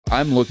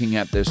I'm looking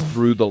at this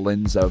through the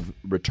lens of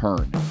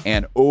return.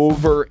 And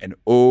over and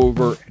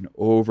over and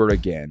over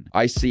again,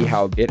 I see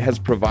how it has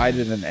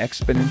provided an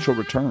exponential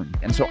return.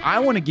 And so I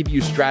want to give you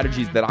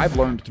strategies that I've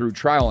learned through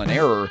trial and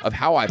error of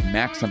how I've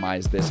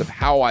maximized this, of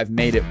how I've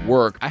made it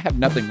work. I have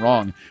nothing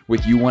wrong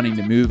with you wanting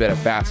to move at a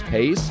fast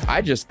pace.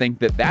 I just think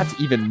that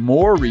that's even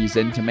more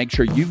reason to make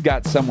sure you've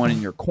got someone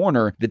in your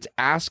corner that's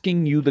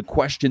asking you the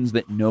questions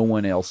that no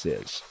one else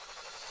is.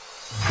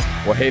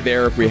 Well, hey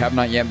there. If we have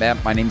not yet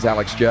met, my name's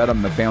Alex Judd.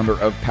 I'm the founder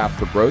of Path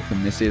for Growth,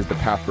 and this is the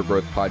Path for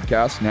Growth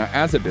podcast. Now,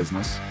 as a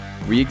business,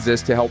 we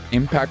exist to help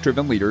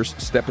impact-driven leaders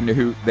step into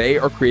who they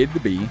are created to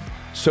be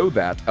so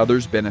that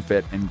others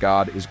benefit and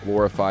God is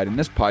glorified. And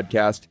this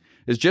podcast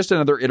is just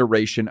another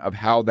iteration of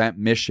how that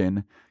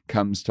mission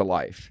comes to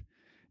life.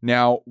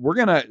 Now, we're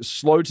going to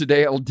slow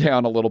today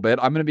down a little bit.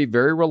 I'm going to be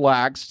very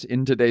relaxed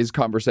in today's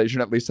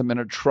conversation. At least I'm going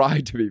to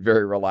try to be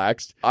very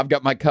relaxed. I've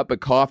got my cup of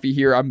coffee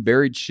here. I'm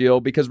very chill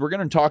because we're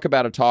going to talk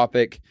about a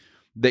topic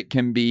that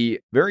can be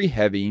very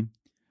heavy,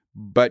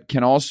 but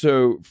can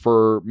also,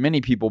 for many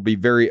people, be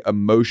very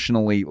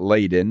emotionally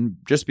laden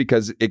just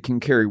because it can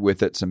carry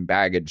with it some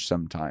baggage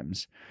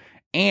sometimes.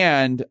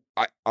 And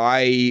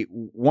I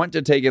want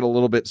to take it a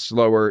little bit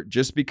slower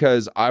just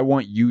because I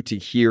want you to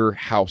hear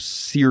how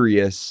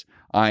serious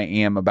I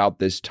am about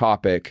this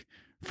topic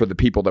for the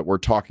people that we're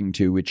talking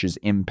to, which is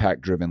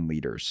impact-driven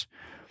leaders.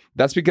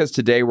 That's because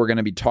today we're going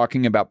to be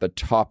talking about the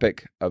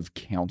topic of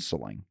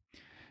counseling.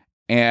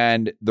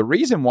 And the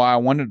reason why I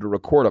wanted to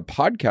record a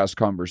podcast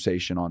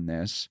conversation on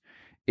this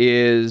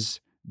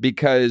is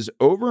because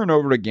over and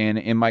over again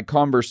in my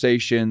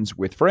conversations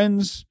with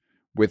friends,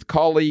 with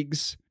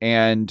colleagues,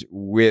 and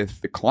with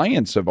the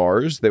clients of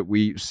ours that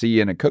we see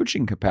in a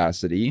coaching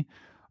capacity,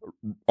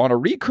 on a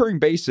recurring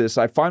basis,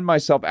 I find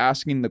myself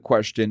asking the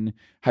question,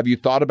 have you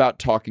thought about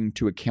talking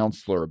to a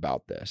counselor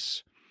about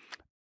this?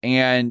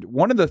 And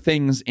one of the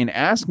things in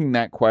asking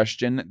that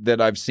question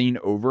that I've seen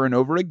over and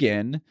over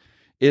again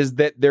is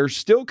that there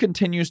still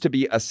continues to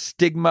be a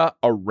stigma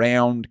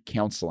around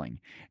counseling.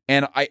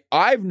 And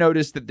I've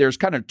noticed that there's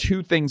kind of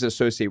two things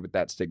associated with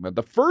that stigma.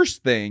 The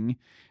first thing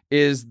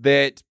is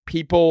that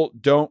people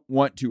don't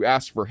want to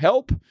ask for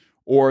help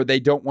or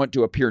they don't want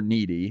to appear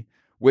needy,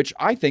 which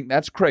I think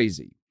that's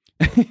crazy.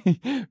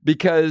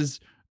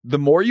 Because the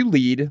more you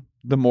lead,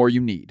 the more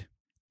you need.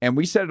 And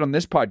we said it on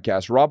this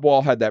podcast. Rob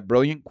Wall had that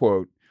brilliant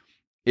quote,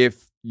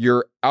 if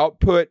your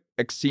output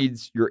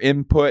exceeds your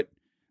input,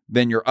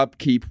 then your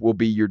upkeep will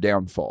be your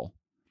downfall.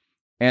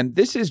 And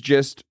this is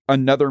just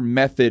another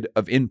method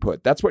of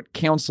input. That's what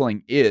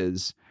counseling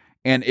is.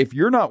 And if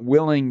you're not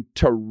willing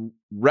to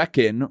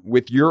reckon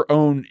with your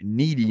own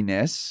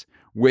neediness,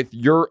 with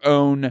your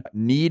own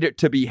need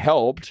to be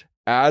helped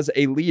as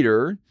a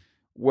leader,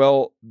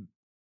 well,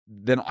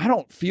 then I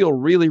don't feel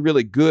really,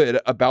 really good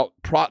about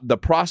the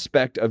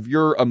prospect of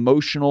your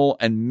emotional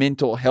and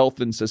mental health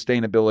and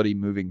sustainability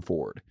moving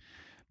forward.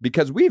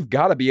 Because we've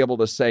got to be able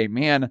to say,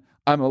 man,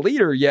 I'm a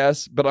leader,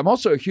 yes, but I'm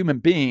also a human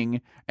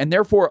being, and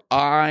therefore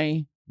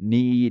I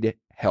need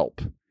help.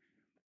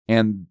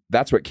 And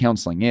that's what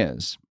counseling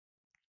is.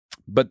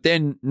 But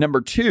then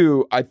number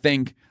two, I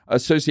think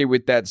associated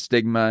with that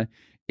stigma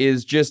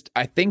is just,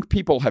 I think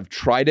people have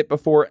tried it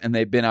before and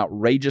they've been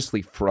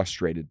outrageously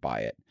frustrated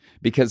by it.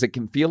 Because it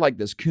can feel like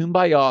this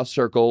kumbaya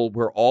circle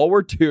where all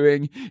we're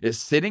doing is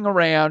sitting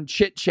around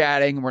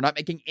chit-chatting. We're not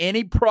making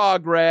any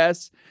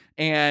progress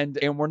and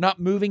we're not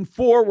moving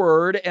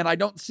forward. And I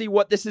don't see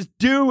what this is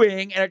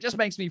doing. And it just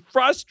makes me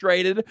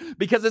frustrated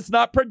because it's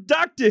not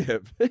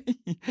productive.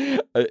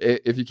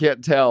 If you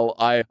can't tell,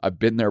 I've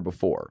been there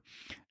before.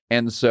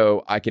 And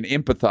so I can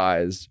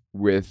empathize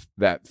with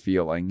that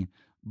feeling.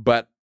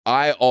 But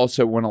I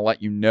also want to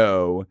let you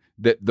know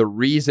that the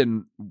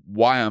reason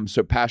why I'm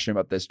so passionate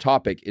about this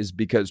topic is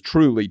because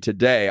truly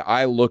today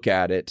I look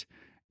at it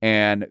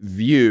and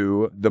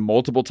view the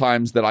multiple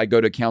times that I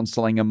go to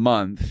counseling a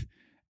month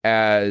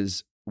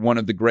as one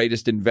of the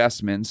greatest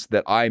investments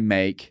that I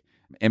make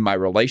in my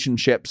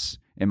relationships,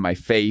 in my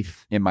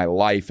faith, in my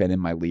life, and in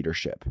my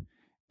leadership.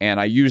 And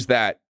I use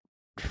that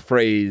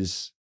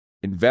phrase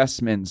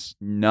investments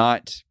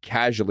not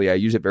casually. I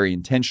use it very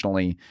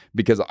intentionally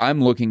because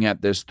I'm looking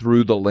at this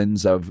through the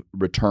lens of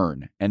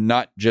return and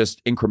not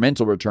just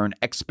incremental return,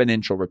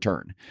 exponential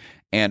return.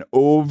 And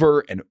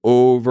over and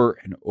over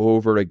and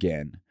over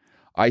again,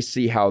 I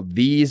see how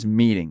these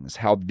meetings,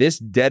 how this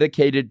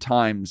dedicated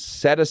time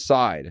set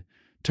aside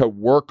to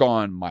work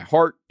on my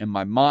heart and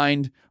my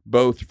mind,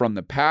 both from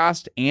the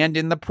past and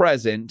in the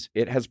present,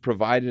 it has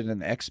provided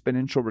an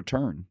exponential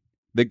return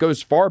that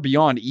goes far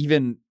beyond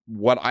even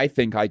what I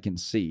think I can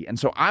see. And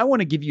so I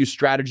want to give you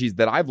strategies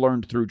that I've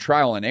learned through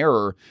trial and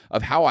error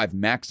of how I've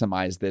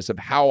maximized this, of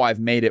how I've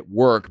made it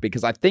work,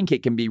 because I think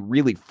it can be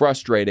really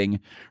frustrating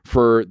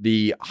for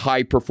the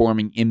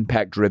high-performing,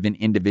 impact-driven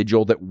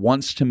individual that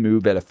wants to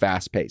move at a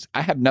fast pace.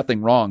 I have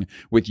nothing wrong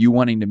with you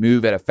wanting to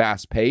move at a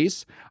fast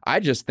pace.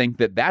 I just think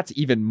that that's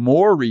even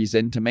more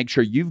reason to make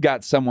sure you've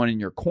got someone in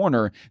your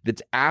corner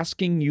that's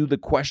asking you the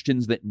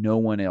questions that no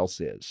one else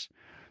is.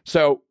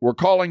 So we're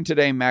calling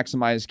today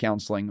Maximize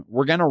Counseling.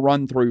 We're going to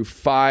run through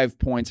 5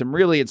 points, and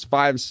really it's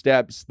 5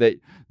 steps that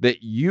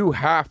you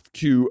have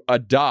to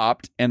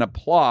adopt and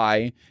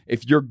apply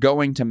if you're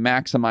going to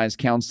maximize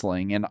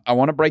counseling. And I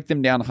want to break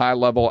them down high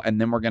level, and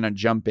then we're going to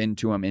jump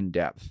into them in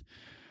depth.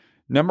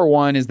 Number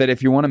 1 is that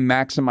if you want to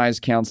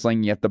maximize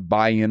counseling, you have to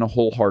buy in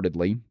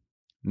wholeheartedly.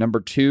 Number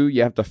 2,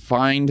 you have to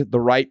find the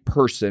right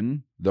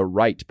person.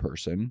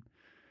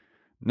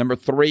 Number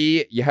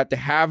 3, you have to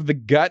have the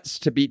guts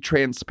to be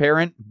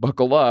transparent.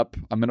 Buckle up.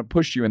 I'm going to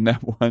push you in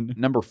that one.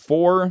 Number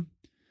 4,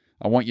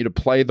 I want you to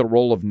play the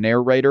role of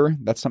narrator.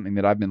 That's something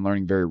that I've been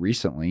learning very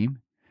recently.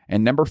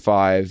 And number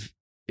 5,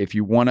 if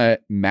you want to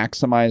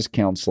maximize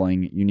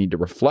counseling, you need to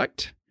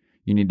reflect,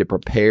 you need to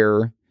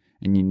prepare,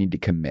 and you need to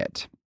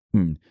commit.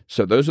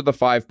 So those are the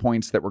 5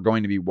 points that we're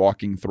going to be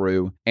walking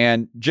through.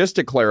 And just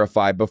to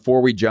clarify,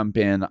 before we jump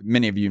in,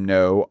 many of you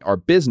know our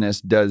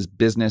business does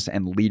business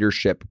and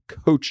leadership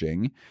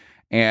coaching.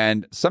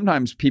 And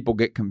sometimes people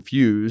get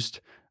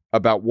confused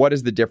about what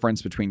is the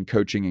difference between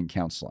coaching and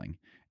counseling.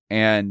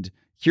 And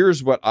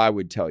here's what I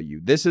would tell you.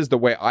 This is the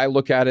way I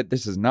look at it.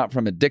 This is not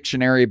from a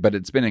dictionary, but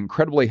it's been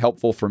incredibly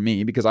helpful for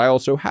me because I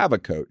also have a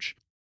coach.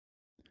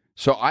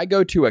 So I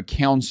go to a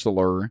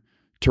counselor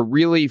to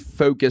really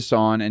focus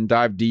on and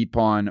dive deep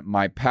on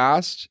my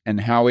past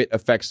and how it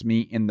affects me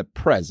in the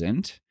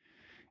present.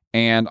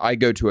 And I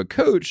go to a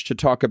coach to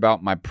talk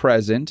about my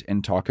present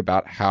and talk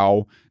about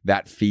how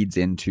that feeds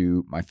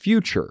into my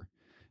future.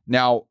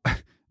 Now,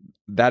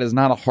 that is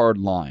not a hard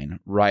line,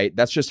 right?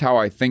 That's just how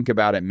I think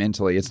about it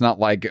mentally. It's not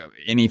like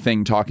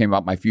anything talking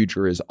about my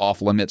future is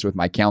off limits with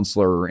my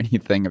counselor or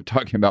anything of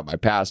talking about my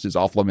past is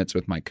off limits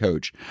with my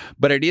coach.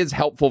 But it is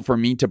helpful for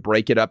me to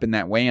break it up in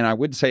that way. And I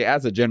would say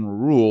as a general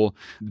rule,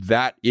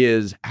 that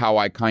is how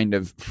I kind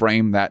of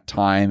frame that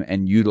time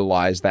and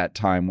utilize that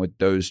time with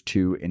those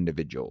 2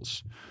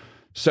 individuals.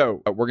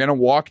 So we're going to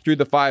walk through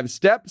the 5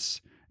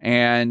 steps.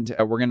 And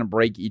we're going to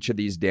break each of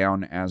these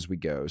down as we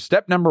go.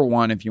 Step number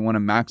 1, if you want to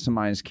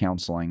maximize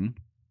counseling,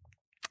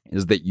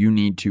 is that you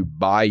need to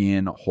buy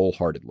in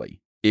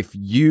wholeheartedly. If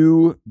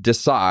you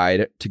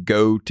decide to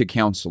go to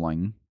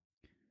counseling,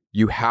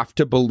 you have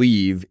to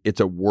believe it's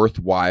a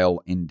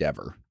worthwhile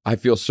endeavor. I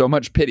feel so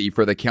much pity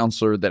for the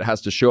counselor that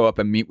has to show up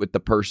and meet with the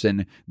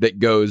person that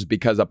goes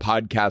because a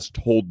podcast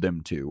told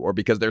them to, or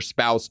because their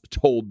spouse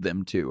told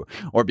them to,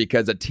 or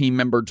because a team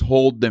member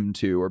told them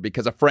to, or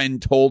because a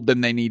friend told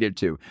them they needed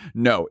to.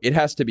 No, it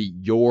has to be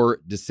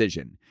your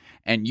decision.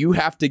 And you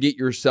have to get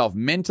yourself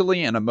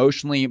mentally and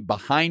emotionally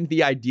behind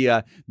the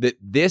idea that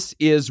this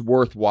is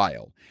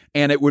worthwhile.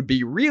 And it would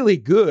be really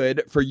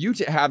good for you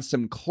to have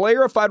some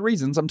clarified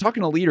reasons. I'm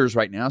talking to leaders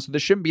right now, so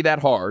this shouldn't be that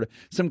hard.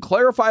 Some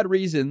clarified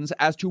reasons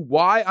as to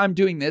why I'm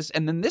doing this.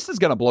 And then this is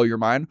going to blow your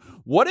mind.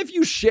 What if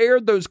you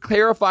shared those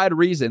clarified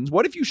reasons?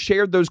 What if you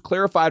shared those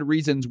clarified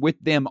reasons with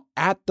them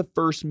at the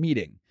first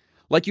meeting?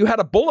 Like you had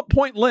a bullet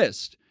point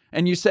list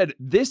and you said,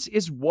 this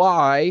is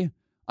why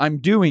I'm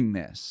doing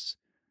this.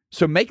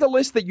 So make a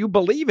list that you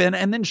believe in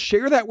and then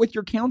share that with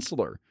your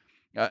counselor.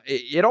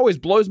 It always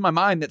blows my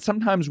mind that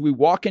sometimes we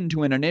walk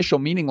into an initial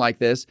meeting like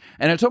this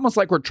and it's almost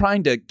like we're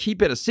trying to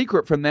keep it a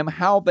secret from them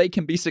how they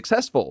can be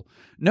successful.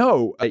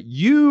 No,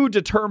 you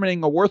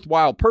determining a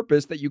worthwhile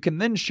purpose that you can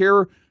then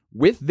share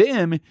with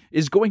them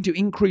is going to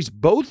increase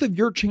both of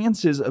your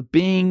chances of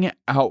being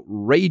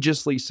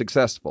outrageously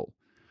successful.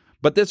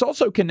 But this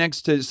also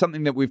connects to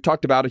something that we've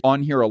talked about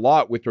on here a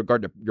lot with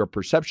regard to your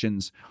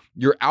perceptions.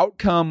 Your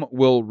outcome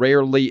will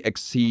rarely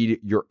exceed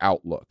your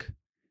outlook.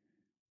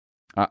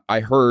 I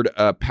heard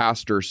a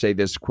pastor say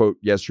this quote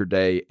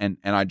yesterday, and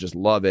I just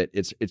love it.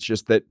 It's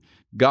just that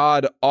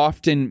God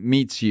often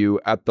meets you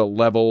at the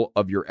level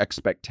of your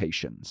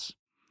expectations.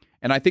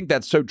 And I think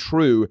that's so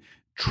true.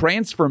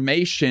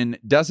 Transformation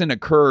doesn't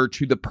occur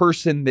to the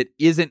person that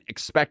isn't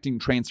expecting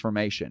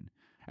transformation.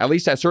 At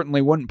least I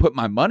certainly wouldn't put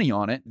my money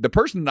on it. The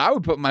person that I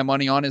would put my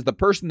money on is the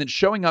person that's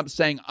showing up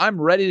saying,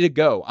 I'm ready to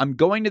go. I'm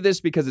going to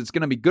this because it's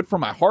going to be good for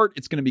my heart.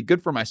 It's going to be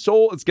good for my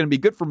soul. It's going to be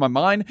good for my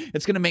mind.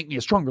 It's going to make me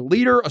a stronger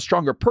leader, a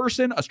stronger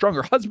person, a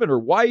stronger husband or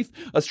wife,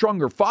 a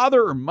stronger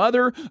father or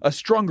mother, a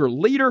stronger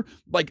leader.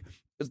 Like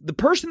the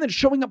person that's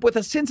showing up with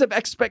a sense of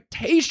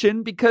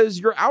expectation because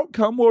your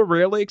outcome will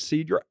rarely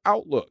exceed your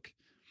outlook.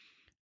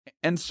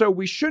 And so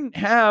we shouldn't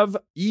have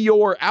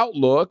Eeyore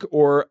outlook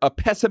or a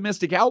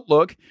pessimistic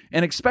outlook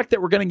and expect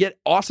that we're going to get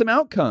awesome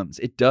outcomes.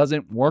 It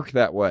doesn't work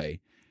that way.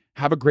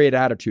 Have a great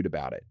attitude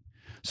about it.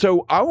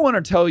 So I want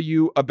to tell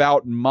you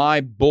about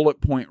my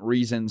bullet point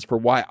reasons for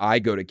why I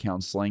go to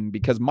counseling,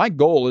 because my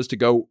goal is to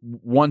go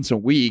once a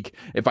week.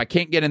 If I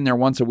can't get in there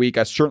once a week,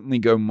 I certainly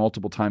go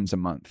multiple times a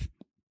month.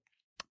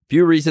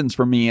 Few reasons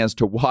for me as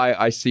to why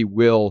I see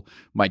Will,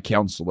 my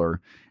counselor.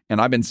 And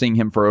I've been seeing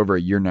him for over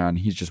a year now, and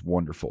he's just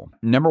wonderful.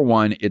 Number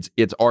one, it's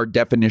our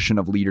definition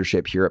of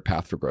leadership here at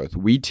Path for Growth.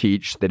 We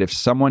teach that if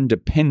someone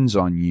depends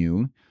on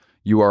you,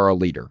 you are a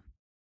leader.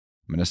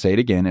 I'm going to say it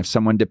again. If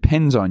someone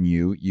depends on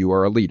you, you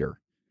are a leader.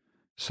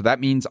 So that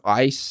means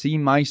I see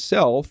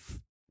myself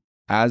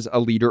as a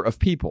leader of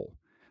people.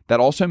 That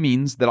also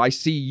means that I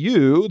see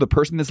you, the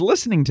person that's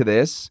listening to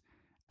this,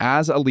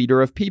 as a leader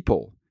of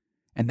people.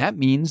 And that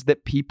means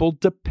that people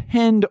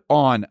depend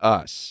on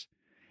us.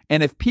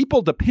 And if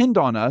people depend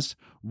on us,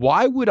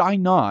 why would I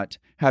not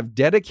have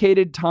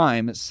dedicated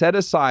time set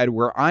aside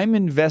where I'm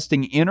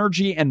investing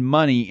energy and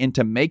money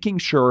into making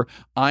sure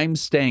I'm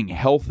staying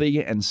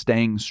healthy and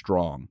staying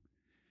strong?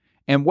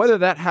 And whether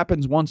that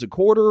happens once a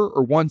quarter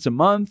or once a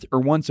month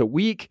or once a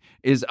week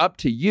is up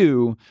to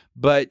you.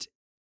 But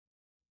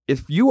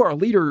if you are a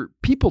leader,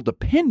 people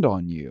depend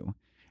on you.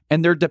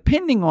 And they're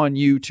depending on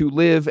you to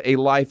live a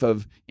life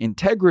of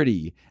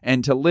integrity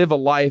and to live a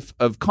life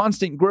of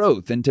constant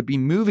growth and to be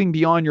moving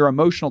beyond your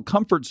emotional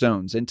comfort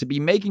zones and to be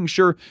making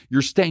sure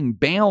you're staying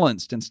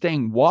balanced and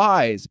staying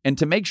wise and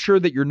to make sure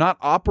that you're not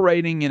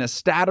operating in a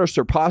status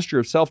or posture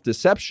of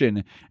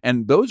self-deception.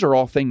 And those are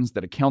all things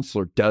that a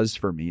counselor does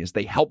for me, is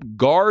they help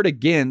guard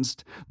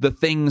against the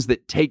things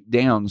that take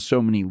down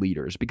so many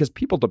leaders because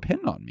people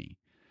depend on me.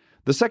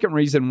 The second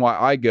reason why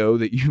I go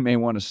that you may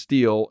want to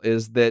steal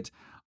is that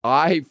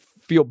I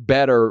feel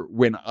better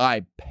when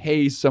I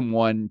pay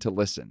someone to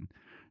listen.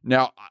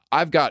 Now,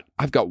 I've got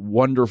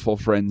wonderful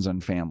friends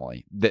and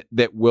family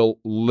that will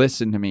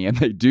listen to me, and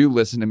they do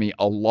listen to me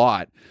a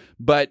lot.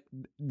 But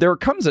there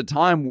comes a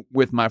time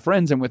with my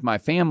friends and with my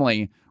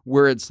family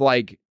where it's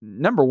like,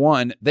 number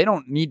one, they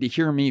don't need to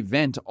hear me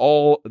vent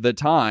all the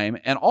time.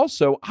 And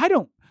also,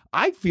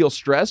 I feel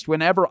stressed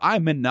whenever I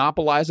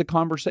monopolize a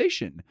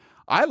conversation.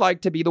 I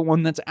like to be the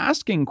one that's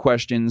asking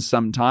questions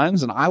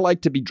sometimes, and I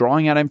like to be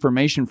drawing out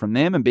information from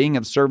them and being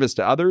of service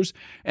to others.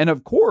 And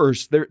of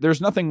course,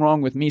 there's nothing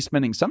wrong with me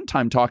spending some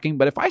time talking,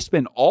 but if I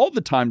spend all the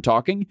time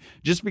talking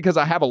just because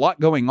I have a lot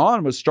going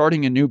on with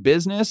starting a new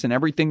business and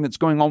everything that's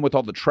going on with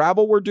all the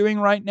travel we're doing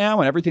right now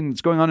and everything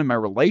that's going on in my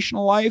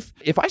relational life,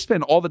 if I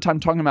spend all the time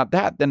talking about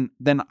that,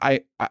 then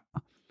I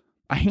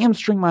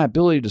hamstring my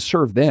ability to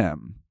serve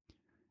them.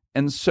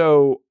 And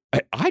so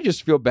I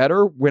just feel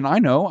better when I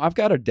know I've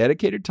got a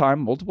dedicated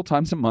time multiple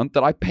times a month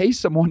that I pay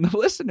someone to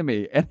listen to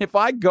me. And if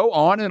I go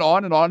on and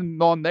on and on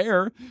and on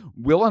there,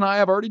 Will and I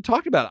have already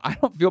talked about it. I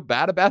don't feel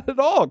bad about it at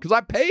all because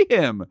I pay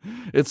him.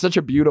 It's such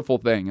a beautiful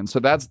thing. And so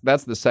that's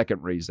the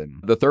second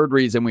reason. The third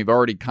reason, we've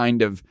already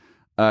kind of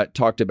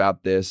talked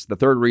about this. The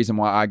third reason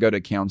why I go to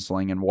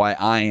counseling and why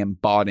I am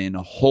bought in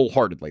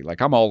wholeheartedly,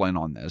 like I'm all in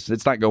on this.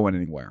 It's not going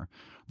anywhere.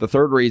 The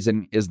third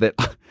reason is that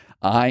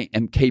I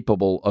am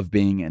capable of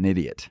being an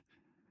idiot.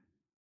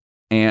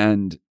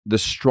 And the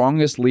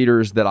strongest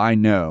leaders that I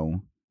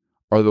know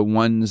are the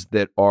ones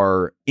that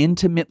are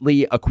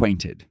intimately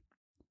acquainted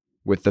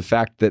with the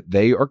fact that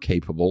they are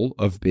capable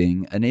of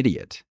being an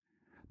idiot.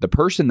 The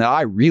person that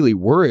I really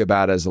worry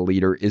about as a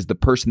leader is the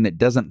person that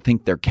doesn't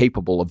think they're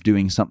capable of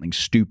doing something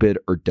stupid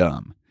or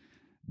dumb.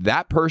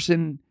 That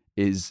person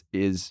is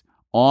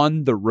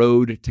on the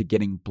road to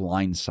getting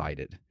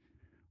blindsided.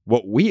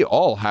 What we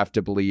all have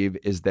to believe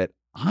is that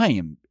I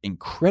am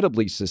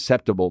incredibly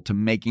susceptible to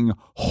making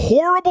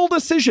horrible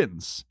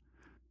decisions.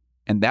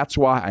 And that's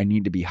why I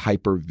need to be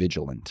hyper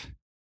vigilant.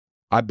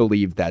 I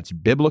believe that's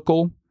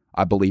biblical.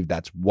 I believe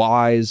that's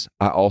wise.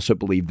 I also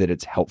believe that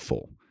it's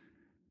helpful.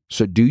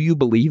 So do you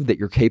believe that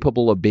you're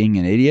capable of being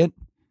an idiot?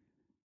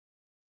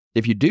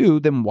 If you do,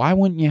 then why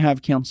wouldn't you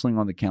have counseling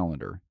on the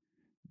calendar?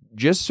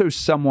 Just so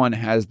someone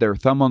has their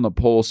thumb on the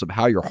pulse of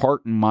how your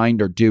heart and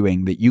mind are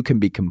doing that you can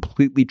be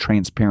completely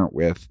transparent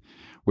with,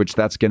 which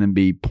that's going to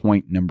be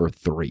point number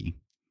 3.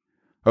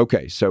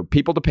 Okay, so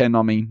people depend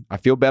on me. I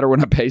feel better when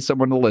I pay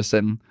someone to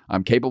listen.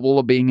 I'm capable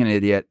of being an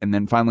idiot. And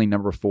then finally,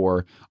 number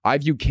 4, I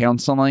view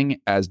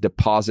counseling as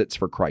deposits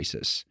for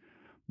crisis.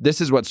 This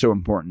is what's so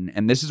important,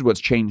 and this is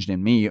what's changed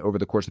in me over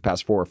the course of the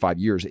past 4 or 5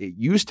 years. It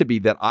used to be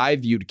that I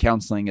viewed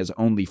counseling as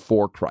only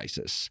for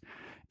crisis.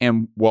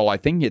 And while I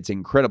think it's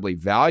incredibly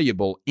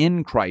valuable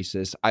in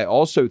crisis, I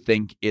also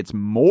think it's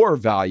more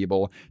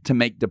valuable to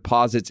make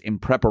deposits in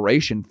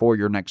preparation for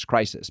your next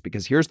crisis.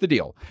 Because here's the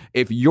deal.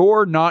 If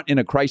you're not in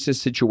a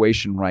crisis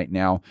situation right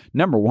now,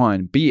 number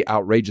 1, be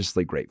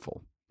outrageously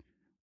grateful.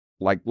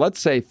 Like, let's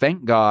say,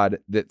 thank God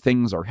that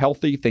things are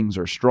healthy, things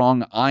are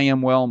strong. I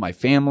am well, my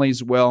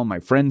family's well,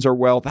 my friends are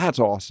well. That's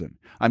awesome.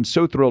 I'm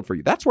so thrilled for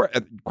you. That's where,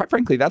 quite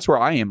frankly, that's where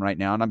I am right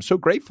now. And I'm so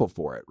grateful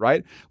for it,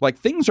 right? Like,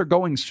 things are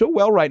going so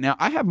well right now.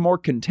 I have more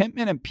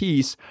contentment and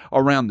peace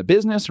around the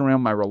business, around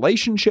my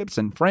relationships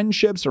and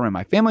friendships, around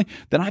my family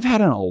than I've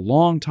had in a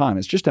long time.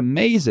 It's just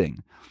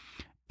amazing.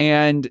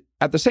 And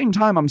at the same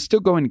time, I'm still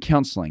going to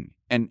counseling.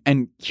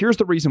 And here's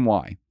the reason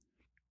why.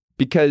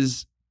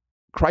 Because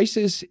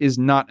crisis is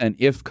not an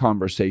if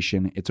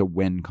conversation, it's a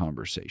when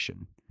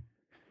conversation.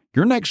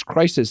 Your next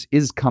crisis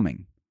is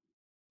coming.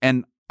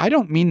 And I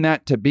don't mean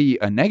that to be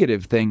a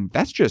negative thing.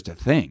 That's just a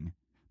thing.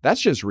 That's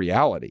just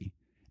reality.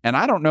 And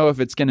I don't know if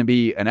it's going to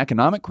be an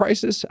economic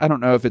crisis. I don't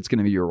know if it's going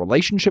to be a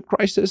relationship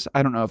crisis.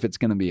 I don't know if it's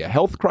going to be a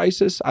health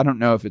crisis. I don't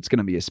know if it's going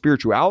to be a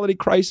spirituality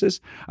crisis.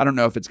 I don't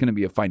know if it's going to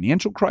be a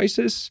financial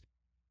crisis.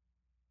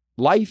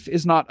 Life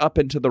is not up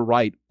and to the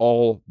right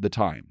all the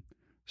time.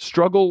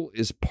 Struggle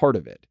is part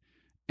of it.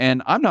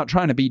 And I'm not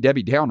trying to be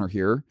Debbie Downer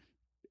here.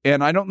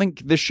 And I don't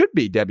think this should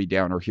be Debbie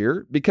Downer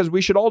here, because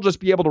we should all just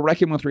be able to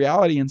reckon with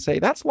reality and say,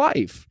 that's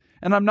life.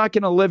 And I'm not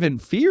going to live in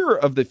fear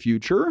of the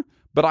future,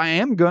 but I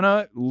am going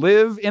to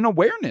live in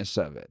awareness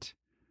of it.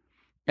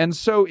 And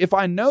so if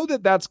I know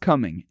that that's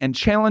coming and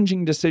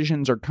challenging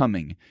decisions are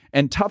coming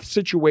and tough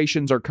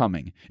situations are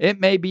coming, it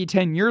may be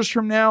 10 years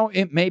from now,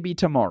 it may be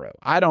tomorrow.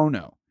 I don't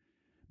know.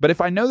 But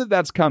if I know that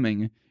that's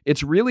coming,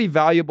 it's really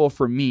valuable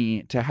for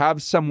me to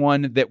have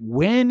someone that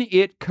when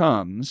it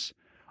comes,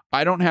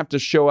 I don't have to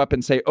show up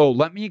and say, oh,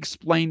 let me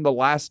explain the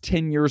last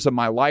 10 years of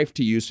my life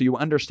to you so you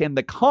understand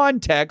the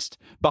context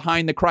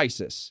behind the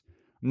crisis.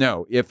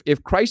 No,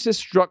 if crisis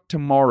struck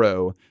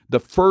tomorrow, the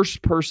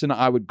first person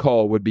I would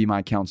call would be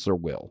my counselor,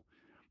 Will,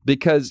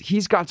 because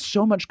he's got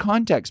so much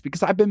context,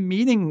 because I've been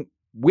meeting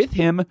with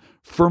him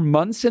for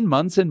months and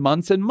months and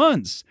months and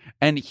months.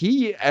 And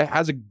he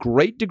has a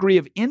great degree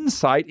of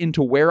insight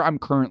into where I'm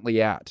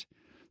currently at.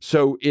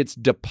 So it's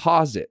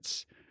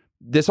deposits.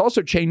 This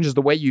also changes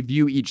the way you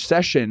view each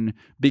session,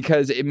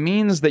 because it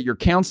means that your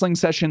counseling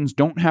sessions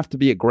don't have to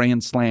be a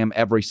grand slam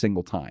every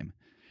single time.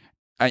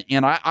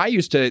 I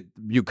used to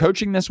view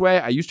coaching this way.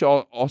 I used to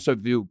also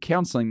view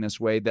counseling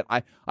this way, that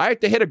I have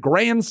to hit a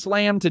grand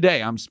slam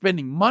today. I'm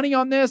spending money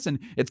on this and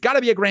it's got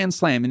to be a grand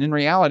slam. And in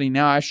reality,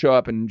 now I show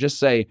up and just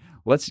say,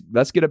 let's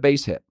get a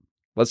base hit.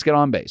 Let's get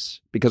on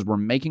base, because we're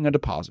making a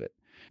deposit.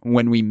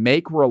 When we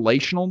make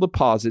relational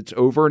deposits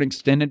over an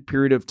extended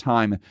period of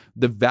time,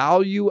 the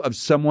value of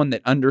someone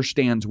that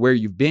understands where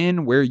you've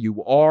been, where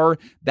you are,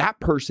 that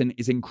person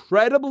is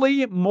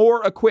incredibly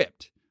more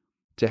equipped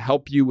to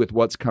help you with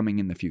what's coming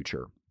in the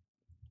future.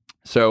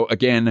 So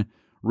again,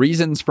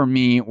 reasons for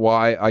me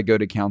why I go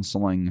to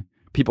counseling.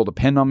 People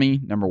depend on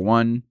me. Number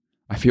one,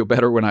 I feel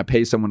better when I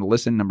pay someone to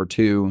listen. Number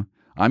two,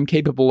 I'm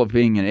capable of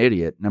being an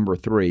idiot. Number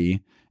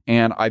three,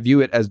 and I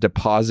view it as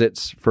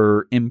deposits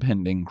for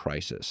impending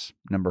crisis.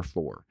 Number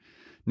four.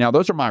 Now,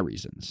 those are my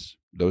reasons.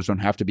 Those don't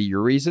have to be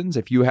your reasons.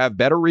 If you have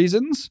better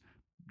reasons,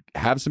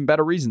 have some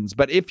better reasons.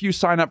 But if you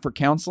sign up for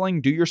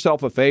counseling, do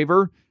yourself a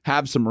favor,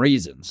 have some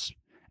reasons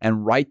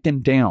and write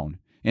them down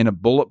in a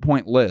bullet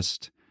point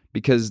list,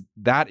 because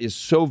that is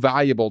so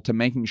valuable to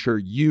making sure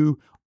you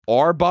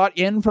are bought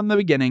in from the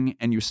beginning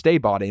and you stay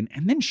bought in.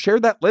 And then share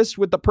that list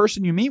with the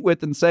person you meet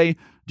with and say,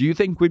 do you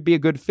think we'd be a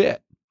good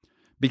fit?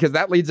 Because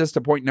that leads us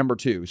to point number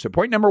two. So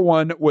point number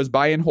one was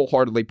buy in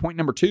wholeheartedly. Point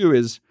number two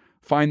is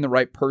find the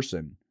right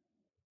person.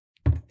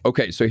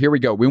 Okay, so here we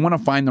go. We want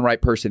to find the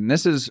right person.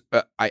 This is,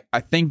 I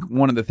think,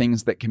 one of the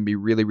things that can be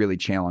really, really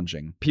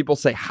challenging. People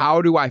say,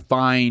 how do I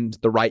find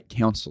the right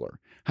counselor?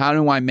 How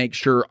do I make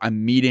sure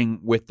I'm meeting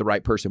with the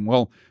right person?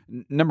 Well,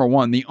 number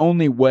one, the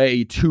only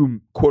way to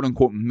quote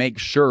unquote make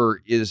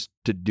sure is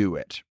to do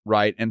it,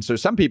 right? And so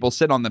some people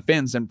sit on the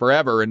fence and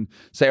forever and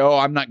say, oh,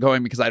 I'm not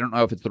going because I don't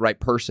know if it's the right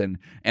person.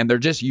 And they're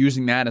just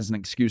using that as an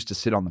excuse to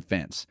sit on the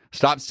fence.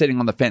 Stop sitting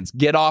on the fence.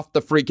 Get off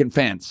the freaking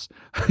fence.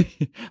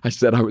 I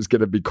said I was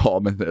going to be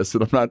calm in this,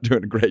 and I'm not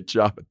doing a great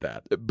job at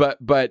that.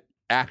 But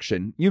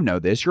action, you know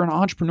this. You're an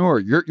entrepreneur.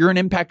 You're an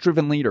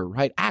impact-driven leader,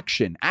 right?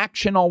 Action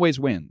always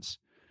wins.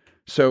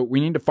 So we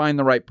need to find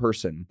the right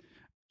person.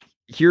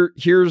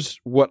 Here's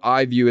what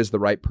I view as the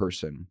right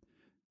person.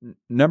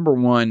 Number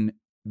one,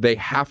 they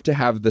have to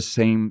have the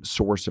same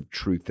source of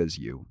truth as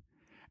you.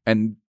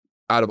 And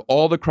out of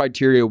all the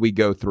criteria we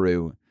go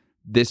through,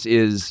 this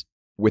is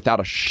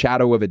without a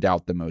shadow of a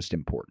doubt the most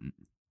important.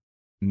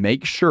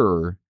 Make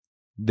sure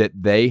that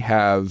they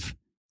have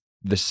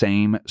the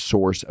same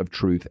source of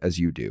truth as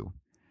you do.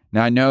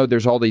 Now, I know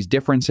there's all these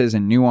differences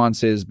and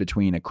nuances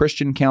between a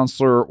Christian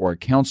counselor or a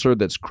counselor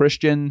that's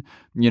Christian,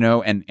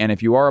 and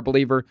if you are a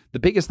believer, the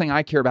biggest thing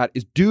I care about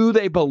is, do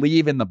they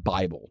believe in the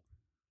Bible?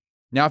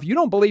 Now, if you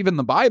don't believe in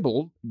the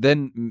Bible,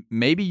 then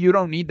maybe you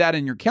don't need that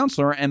in your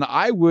counselor. And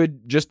I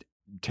would just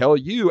tell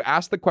you,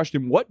 ask the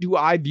question, what do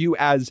I view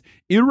as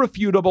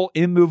irrefutable,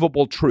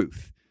 immovable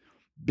truth?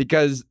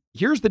 Because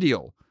here's the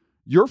deal.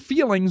 Your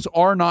feelings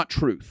are not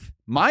truth.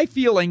 My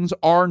feelings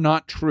are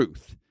not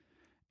truth.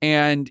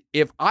 And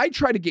if I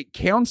try to get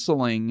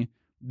counseling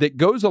that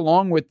goes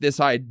along with this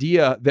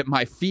idea that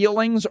my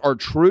feelings are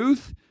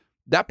truth,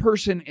 that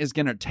person is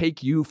going to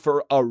take you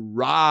for a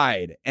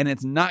ride, and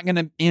it's not going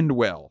to end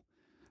well.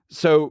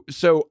 So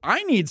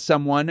I need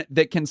someone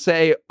that can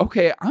say,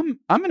 okay, I'm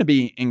going to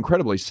be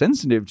incredibly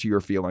sensitive to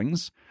your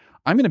feelings.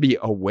 I'm going to be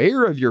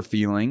aware of your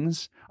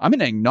feelings. I'm going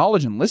to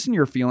acknowledge and listen to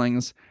your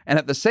feelings. And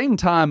at the same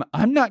time,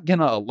 I'm not going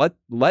to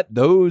let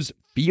those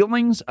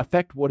feelings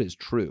affect what is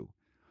true.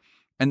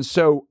 And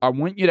so I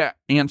want you to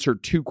answer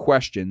two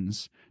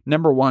questions.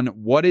 Number one,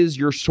 what is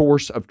your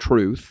source of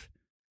truth?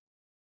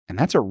 And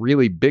that's a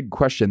really big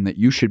question that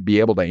you should be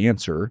able to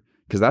answer,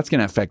 because that's going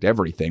to affect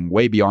everything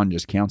way beyond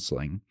just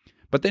counseling.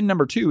 But then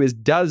number two is,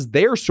 does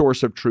their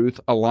source of truth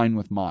align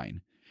with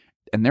mine?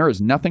 And there is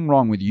nothing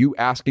wrong with you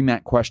asking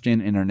that question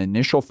in an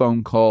initial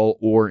phone call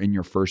or in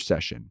your first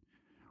session.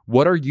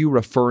 What are you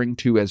referring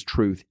to as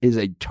truth is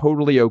a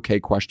totally okay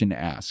question to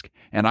ask.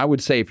 And I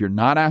would say if you're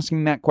not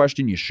asking that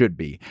question, you should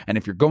be. And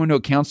if you're going to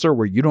a counselor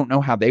where you don't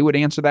know how they would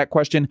answer that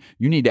question,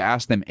 you need to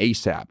ask them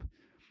ASAP.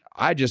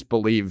 I just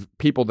believe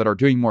people that are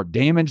doing more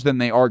damage than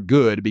they are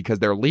good because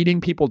they're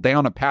leading people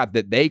down a path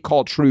that they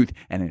call truth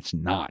and it's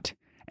not,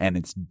 and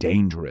it's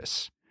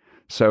dangerous.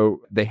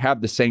 So they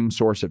have the same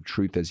source of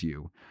truth as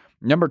you.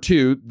 Number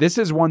 2, this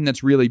is one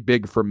that's really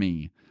big for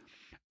me.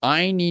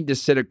 I need to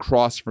sit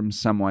across from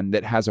someone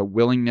that has a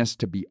willingness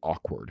to be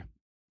awkward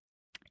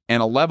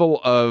and a level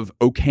of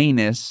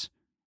okayness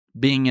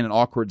being in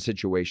awkward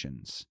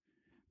situations,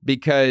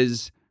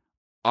 because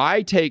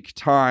I take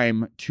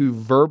time to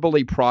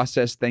verbally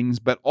process things,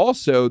 but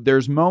also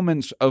there's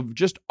moments of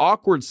just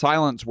awkward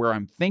silence where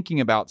I'm thinking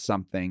about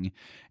something.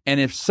 And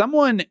if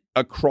someone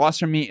across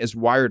from me is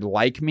wired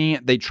like me,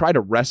 they try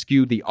to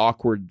rescue the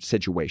awkward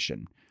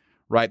situation,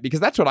 right? Because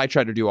that's what I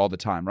try to do all the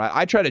time, right?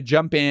 I try to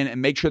jump in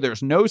and make sure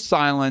there's no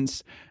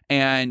silence,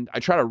 and I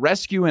try to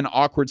rescue an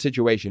awkward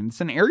situation. It's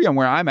an area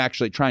where I'm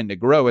actually trying to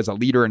grow as a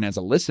leader and as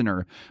a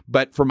listener.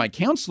 But for my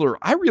counselor,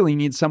 I really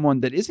need someone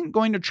that isn't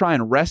going to try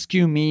and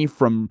rescue me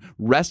from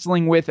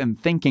wrestling with and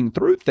thinking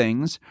through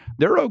things.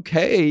 They're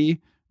okay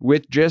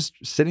with just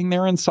sitting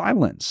there in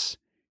silence,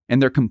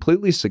 and they're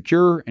completely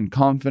secure and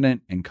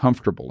confident and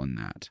comfortable in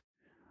that.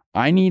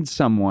 I need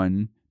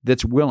someone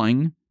that's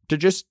willing to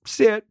just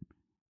sit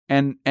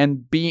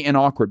and be in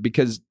awkward,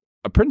 because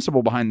a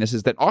principle behind this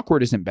is that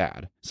awkward isn't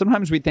bad.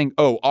 Sometimes we think,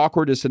 oh,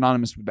 awkward is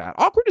synonymous with bad.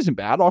 Awkward isn't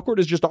bad. Awkward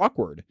is just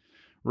awkward,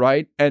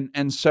 right?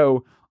 And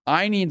so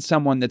I need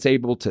someone that's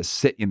able to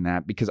sit in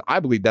that, because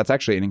I believe that's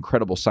actually an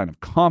incredible sign of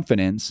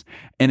confidence,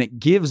 and it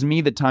gives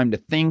me the time to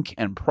think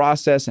and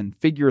process and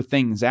figure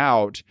things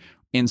out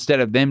instead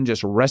of them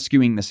just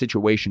rescuing the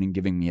situation and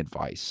giving me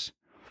advice.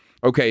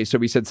 Okay, so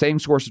we said same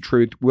source of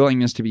truth,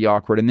 willingness to be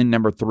awkward. And then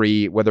number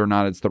 3, whether or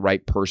not it's the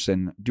right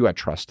person, do I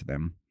trust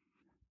them?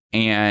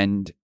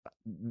 And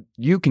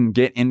you can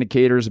get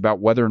indicators about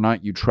whether or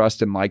not you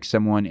trust and like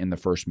someone in the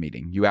first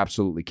meeting. You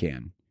absolutely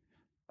can.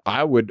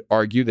 I would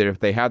argue that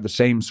if they have the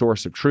same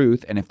source of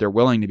truth and if they're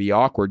willing to be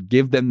awkward,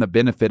 give them the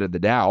benefit of the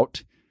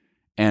doubt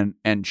and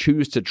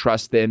choose to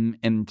trust them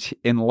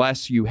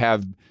unless you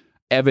have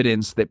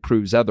evidence that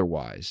proves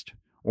otherwise,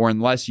 or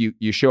unless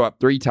you show up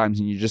 3 times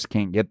and you just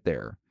can't get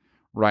there.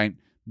 Right?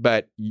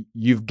 But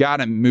you've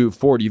got to move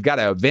forward. You've got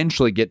to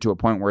eventually get to a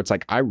point where it's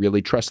like, I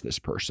really trust this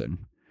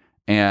person,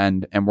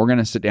 and we're going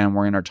to sit down,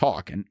 we're going to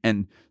talk.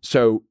 And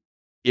so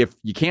if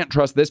you can't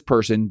trust this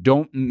person,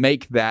 don't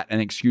make that an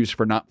excuse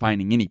for not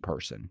finding any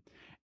person,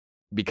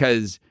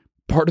 because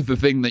part of the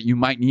thing that you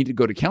might need to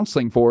go to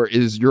counseling for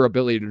is your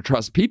ability to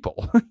trust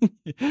people.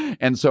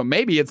 And so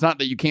maybe it's not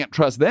that you can't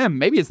trust them.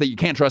 Maybe it's that you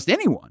can't trust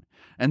anyone.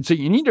 And so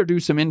you need to do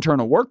some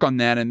internal work on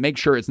that and make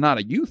sure it's not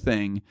a you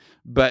thing,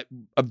 but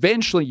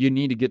eventually you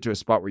need to get to a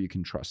spot where you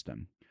can trust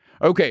them.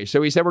 Okay,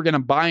 so we said we're going to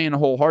buy in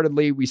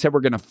wholeheartedly. We said we're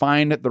going to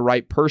find the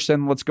right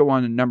person. Let's go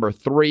on to number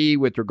 3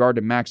 with regard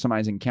to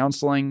maximizing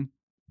counseling.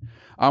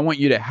 I want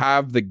you to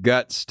have the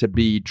guts to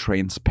be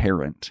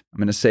transparent. I'm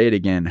going to say it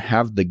again,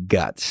 have the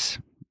guts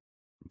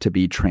to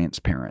be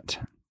transparent.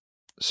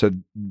 So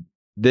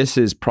this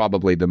is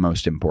probably the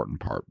most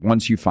important part.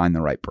 Once you find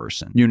the right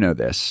person, you know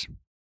this.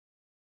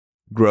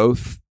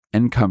 Growth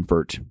and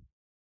comfort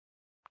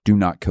do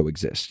not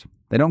coexist.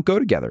 They don't go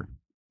together.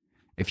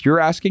 If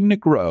you're asking to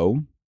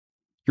grow,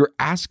 you're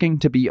asking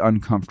to be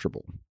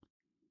uncomfortable.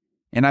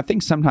 And I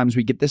think sometimes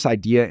we get this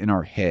idea in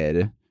our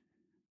head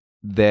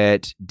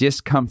that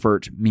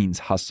discomfort means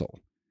hustle.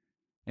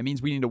 It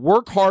means we need to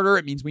work harder.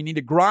 It means we need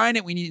to grind.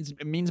 It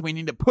means we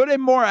need to put in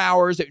more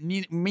hours. It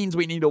means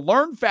we need to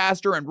learn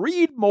faster and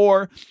read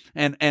more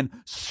and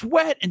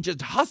sweat and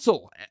just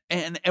hustle.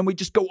 And we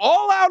just go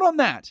all out on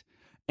that.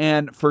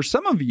 And for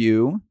some of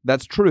you,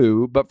 that's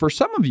true. But for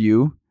some of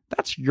you,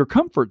 that's your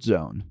comfort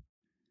zone,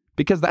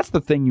 because that's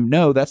the thing you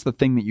know, that's the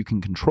thing that you can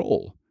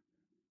control.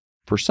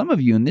 For some of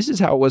you, and this is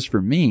how it was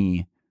for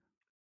me,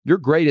 your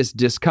greatest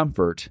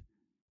discomfort,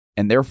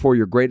 and therefore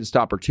your greatest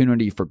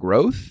opportunity for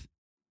growth,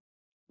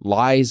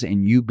 lies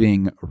in you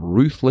being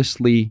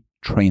ruthlessly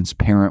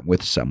transparent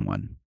with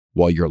someone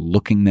while you're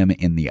looking them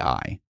in the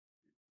eye.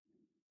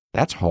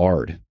 That's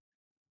hard.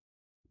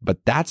 But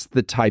that's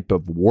the type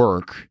of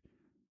work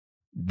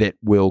that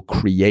will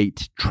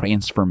create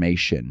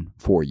transformation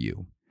for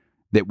you,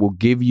 that will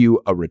give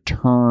you a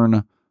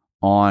return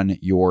on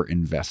your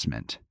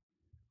investment.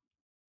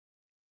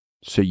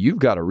 So you've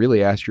got to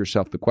really ask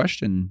yourself the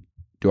question,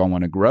 do I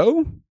want to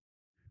grow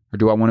or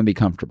do I want to be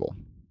comfortable?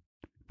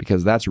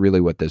 Because that's really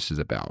what this is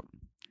about.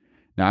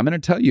 Now, I'm going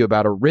to tell you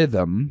about a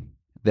rhythm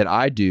that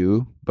I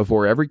do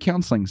before every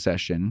counseling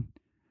session.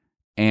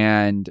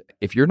 And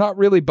if you're not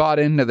really bought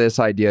into this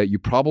idea, you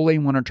probably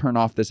want to turn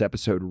off this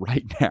episode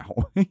right now.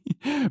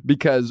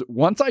 Because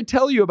once I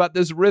tell you about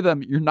this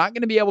rhythm, you're not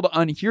going to be able to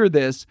unhear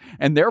this.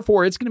 And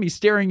therefore, it's going to be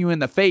staring you in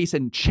the face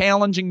and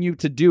challenging you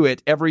to do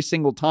it every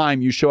single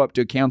time you show up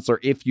to a counselor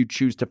if you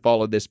choose to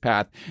follow this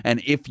path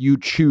and if you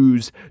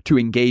choose to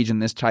engage in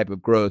this type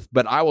of growth.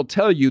 But I will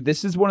tell you,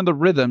 this is one of the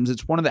rhythms,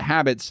 it's one of the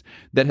habits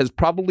that has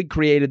probably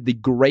created the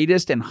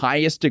greatest and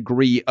highest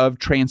degree of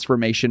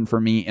transformation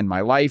for me in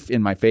my life,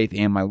 in my faith,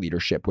 and my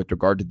leadership with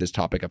regard to this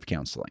topic of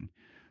counseling.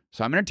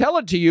 So I'm going to tell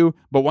it to you,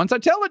 but once I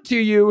tell it to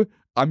you,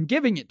 I'm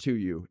giving it to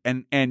you,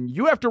 and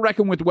you have to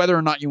reckon with whether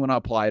or not you want to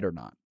apply it or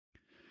not.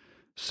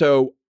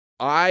 So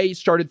I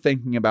started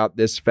thinking about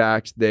this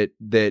fact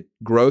that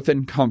growth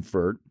and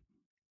comfort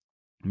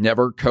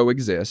never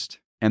coexist,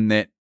 and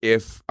that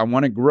if I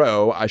want to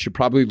grow, I should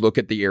probably look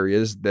at the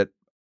areas that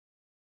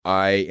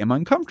I am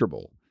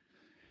uncomfortable.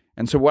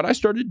 And so what I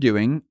started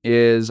doing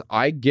is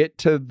I get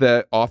to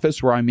the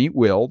office where I meet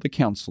Will, the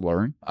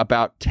counselor,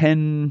 about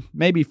 10,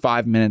 maybe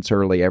 5 minutes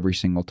early every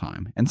single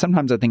time. And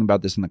sometimes I think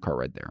about this in the car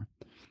right there.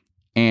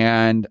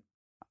 And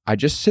I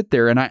just sit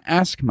there and I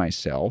ask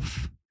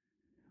myself,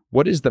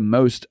 what is the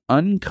most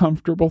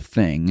uncomfortable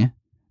thing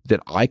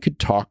that I could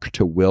talk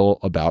to Will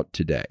about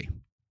today?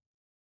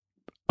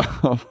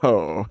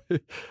 Oh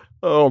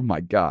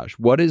my gosh.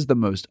 What is the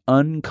most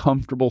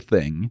uncomfortable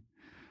thing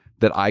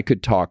that I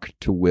could talk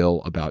to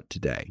Will about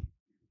today?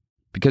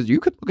 Because you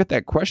could look at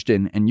that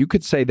question and you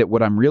could say that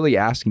what I'm really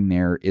asking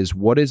there is,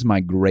 what is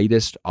my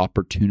greatest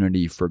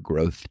opportunity for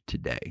growth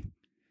today?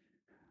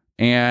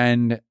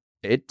 And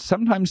it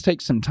sometimes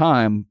takes some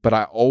time, but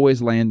I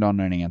always land on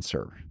an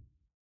answer.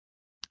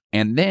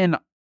 And then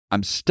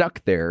I'm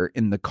stuck there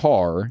in the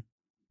car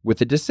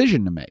with a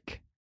decision to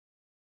make.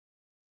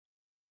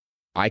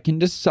 I can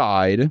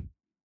decide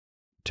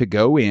to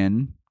go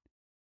in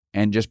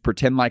and just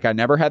pretend like I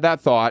never had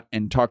that thought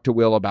and talk to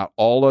Will about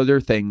all other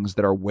things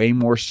that are way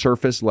more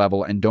surface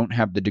level and don't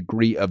have the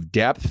degree of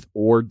depth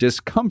or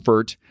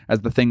discomfort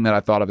as the thing that I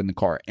thought of in the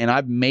car. And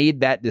I've made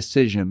that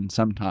decision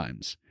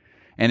sometimes.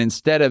 And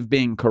instead of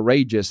being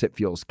courageous, it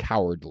feels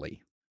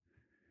cowardly.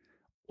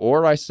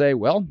 Or I say,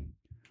 well,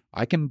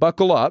 I can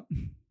buckle up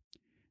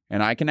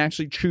and I can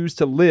actually choose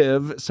to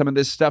live some of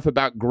this stuff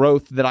about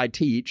growth that I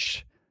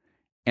teach.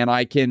 And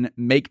I can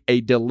make a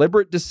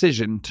deliberate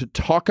decision to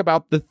talk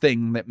about the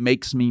thing that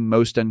makes me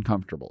most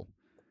uncomfortable.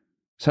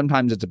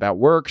 Sometimes it's about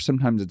work.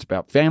 Sometimes it's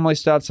about family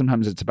stuff.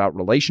 Sometimes it's about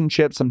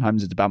relationships.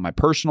 Sometimes it's about my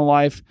personal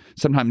life.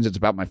 Sometimes it's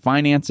about my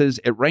finances.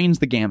 It runs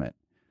the gamut.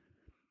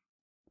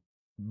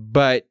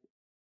 But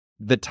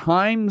the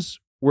times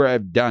where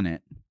I've done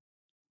it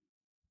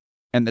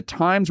and the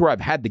times where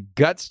I've had the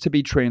guts to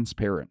be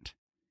transparent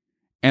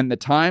and the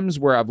times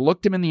where I've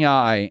looked him in the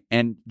eye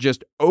and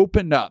just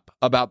opened up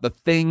about the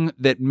thing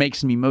that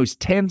makes me most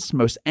tense,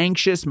 most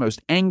anxious,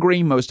 most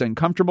angry, most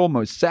uncomfortable,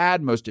 most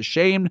sad, most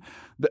ashamed,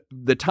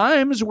 the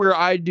times where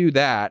I do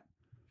that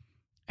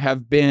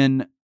have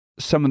been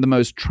some of the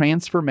most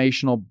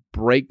transformational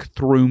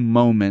breakthrough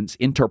moments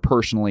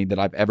interpersonally that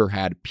I've ever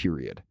had,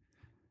 period.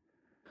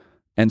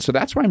 And so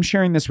that's why I'm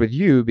sharing this with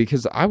you,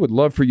 because I would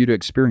love for you to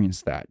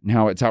experience that.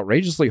 Now, it's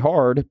outrageously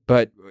hard,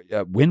 but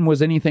when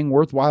was anything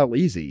worthwhile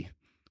easy?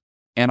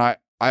 And I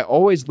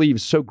always leave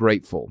so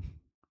grateful,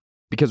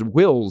 because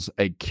Will's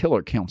a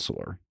killer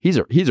counselor. He's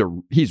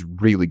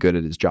really good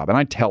at his job. And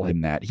I tell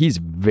him that. He's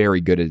very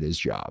good at his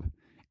job.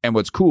 And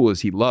what's cool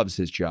is he loves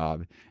his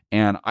job.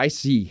 And I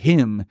see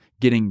him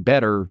getting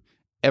better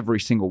every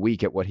single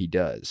week at what he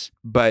does.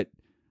 But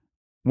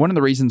one of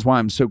the reasons why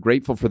I'm so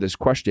grateful for this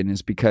question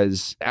is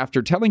because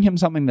after telling him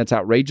something that's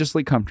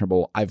outrageously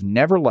comfortable, I've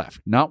never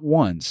left, not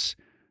once,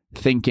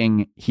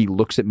 thinking he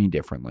looks at me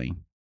differently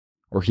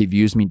or he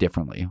views me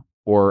differently.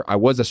 Or I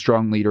was a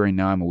strong leader and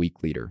now I'm a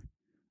weak leader.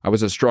 I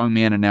was a strong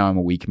man and now I'm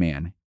a weak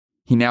man.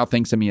 He now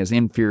thinks of me as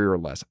inferior or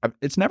less.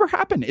 It's never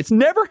happened. It's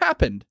never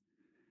happened.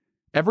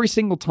 Every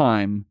single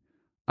time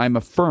I'm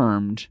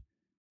affirmed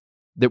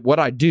that what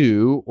I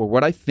do or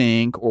what I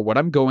think or what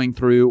I'm going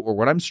through or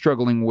what I'm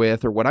struggling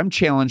with or what I'm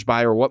challenged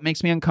by or what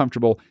makes me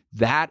uncomfortable,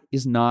 that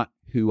is not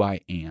who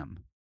I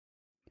am.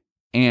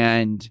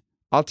 And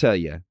I'll tell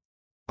you,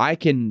 I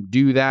can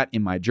do that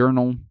in my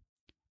journal.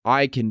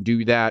 I can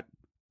do that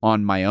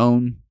on my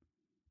own,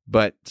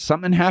 but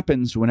something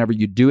happens whenever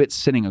you do it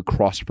sitting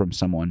across from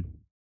someone.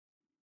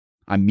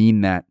 I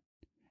mean that.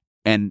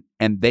 And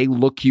they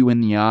look you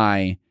in the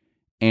eye,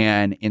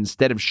 and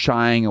instead of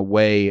shying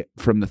away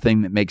from the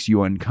thing that makes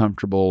you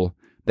uncomfortable,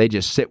 they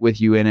just sit with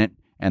you in it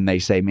and they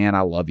say, man,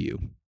 I love you.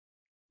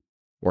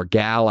 Or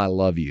gal, I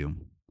love you.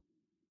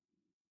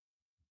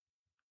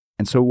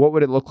 And so what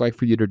would it look like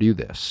for you to do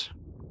this?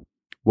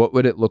 What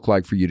would it look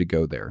like for you to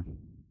go there?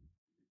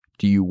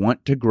 Do you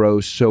want to grow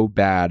so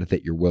bad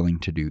that you're willing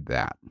to do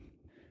that?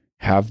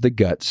 Have the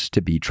guts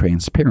to be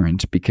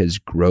transparent, because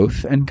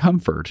growth and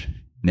comfort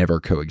never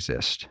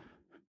coexist.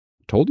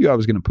 Told you I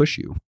was going to push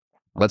you.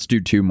 Let's do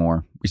 2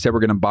 more. We said we're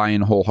going to buy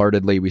in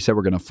wholeheartedly. We said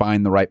we're going to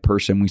find the right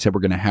person. We said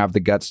we're going to have the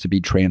guts to be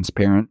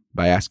transparent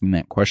by asking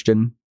that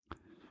question.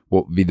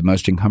 What would be the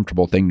most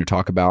uncomfortable thing to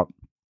talk about?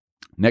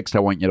 Next, I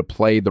want you to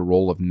play the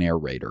role of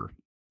narrator.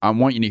 I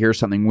want you to hear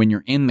something when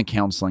you're in the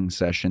counseling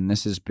session.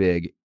 This is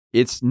big.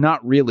 It's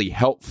not really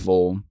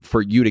helpful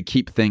for you to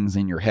keep things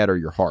in your head or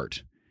your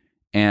heart.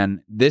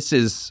 And this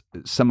is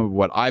some of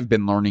what I've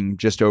been learning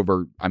just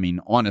over,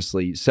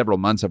 honestly, several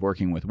months of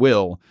working with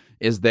Will,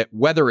 is that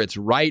whether it's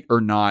right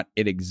or not,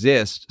 it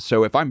exists.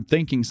 So if I'm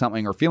thinking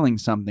something or feeling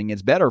something,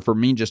 it's better for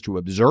me just to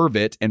observe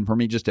it and for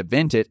me just to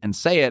vent it and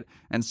say it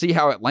and see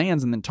how it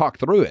lands and then talk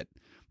through it.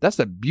 That's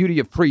the beauty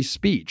of free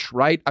speech,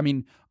 right?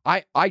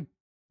 I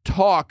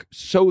talk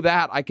so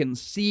that I can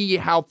see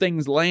how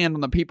things land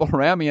on the people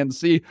around me and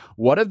see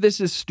what of this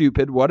is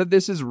stupid, what of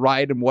this is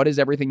right, and what is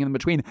everything in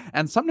between.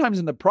 And sometimes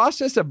in the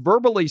process of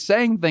verbally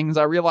saying things,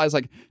 I realize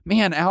like,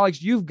 man,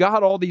 Alex, you've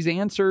got all these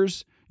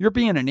answers. You're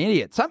being an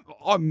idiot.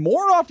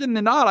 More often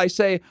than not,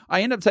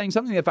 I end up saying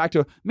something to the fact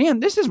of,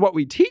 man, this is what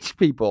we teach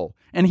people.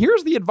 And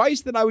here's the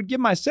advice that I would give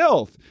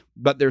myself.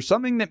 But there's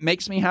something that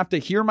makes me have to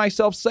hear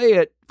myself say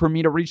it for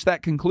me to reach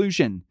that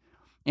conclusion.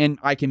 And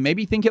I can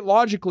maybe think it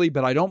logically,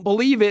 but I don't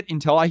believe it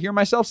until I hear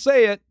myself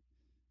say it.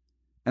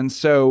 And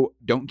so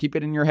don't keep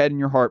it in your head and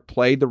your heart.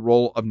 Play the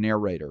role of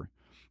narrator.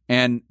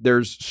 And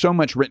there's so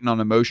much written on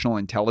emotional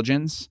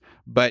intelligence,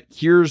 but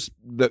here's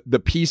the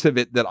piece of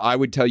it that I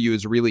would tell you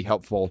is really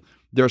helpful.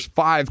 There's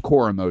 5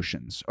 core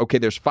emotions. Okay,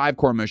 there's 5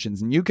 core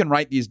emotions, and you can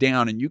write these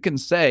down and you can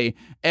say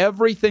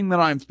everything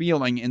that I'm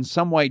feeling in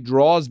some way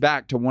draws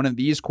back to one of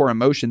these core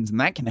emotions, and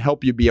that can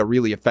help you be a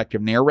really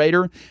effective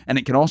narrator, and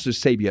it can also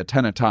save you a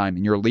ton of time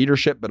in your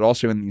leadership, but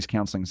also in these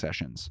counseling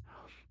sessions.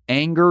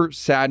 Anger,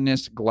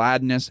 sadness,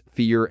 gladness,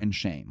 fear, and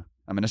shame.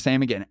 I'm going to say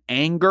them again.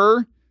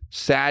 Anger,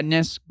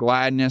 sadness,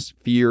 gladness,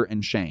 fear,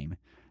 and shame.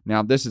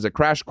 Now, this is a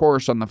crash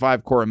course on the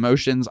 5 core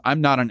emotions.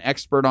 I'm not an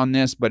expert on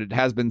this, but it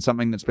has been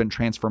something that's been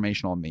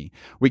transformational in me.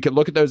 We could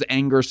look at those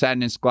anger,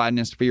 sadness,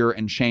 gladness, fear,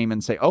 and shame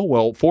and say, oh,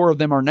 well, 4 of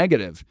them are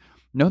negative.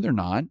 No, they're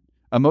not.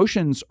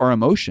 Emotions are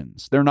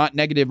emotions. They're not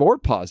negative or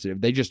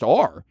positive. They just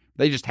are.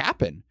 They just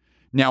happen.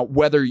 Now,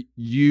 whether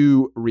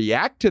you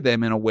react to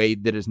them in a way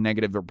that is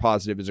negative or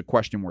positive is a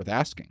question worth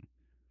asking.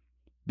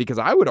 Because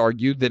I would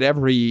argue that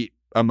every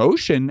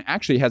emotion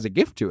actually has a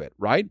gift to it,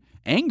 right?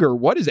 Anger,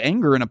 what is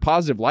anger in a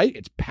positive light?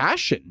 It's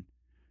passion.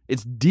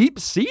 It's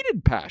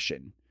deep-seated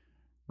passion,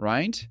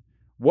 right?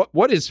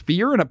 What is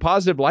fear in a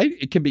positive light?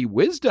 It can be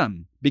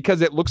wisdom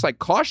because it looks like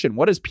caution.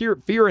 What is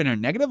fear in a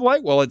negative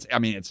light? Well, it's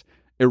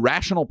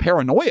irrational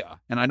paranoia,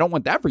 and I don't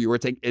want that for you.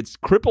 It's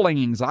crippling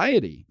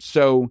anxiety.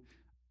 So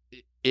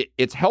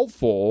it's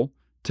helpful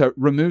to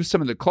remove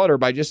some of the clutter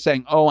by just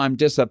saying, oh, I'm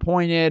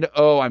disappointed.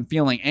 Oh, I'm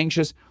feeling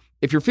anxious.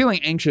 If you're feeling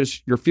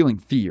anxious, you're feeling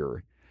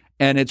fear.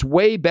 And it's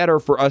way better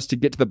for us to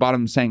get to the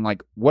bottom saying,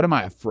 like, what am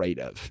I afraid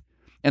of?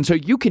 And so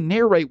you can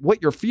narrate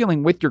what you're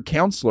feeling with your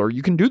counselor.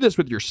 You can do this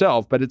with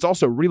yourself, but it's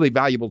also really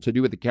valuable to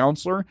do with the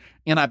counselor.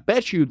 And I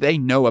bet you they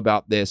know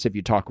about this if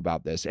you talk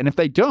about this. And if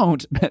they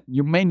don't,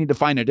 you may need to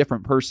find a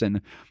different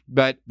person.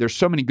 But there's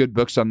so many good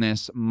books on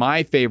this.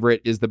 My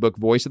favorite is the book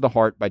Voice of the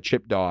Heart by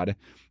Chip Dodd.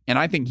 And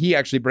I think he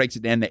actually breaks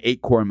it down to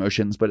 8 core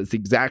emotions, but it's the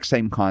exact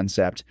same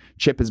concept.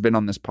 Chip has been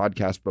on this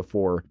podcast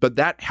before, but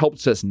that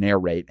helps us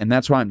narrate. And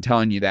that's why I'm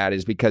telling you that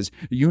is because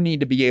you need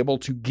to be able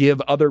to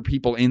give other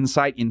people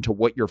insight into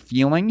what you're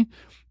feeling.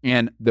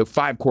 And the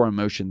 5 core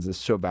emotions is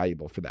so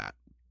valuable for that.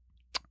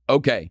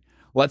 Okay,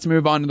 let's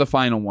move on to the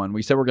final one.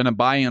 We said we're going to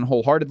buy in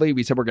wholeheartedly.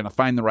 We said we're going to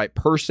find the right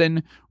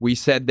person. We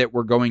said that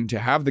we're going to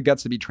have the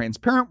guts to be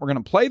transparent. We're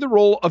going to play the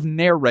role of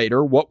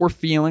narrator, what we're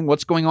feeling,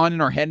 what's going on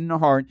in our head and our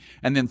heart.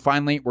 And then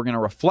finally, we're going to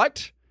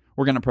reflect.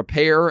 We're going to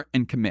prepare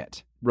and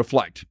commit.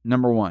 Reflect.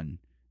 Number 1,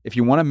 if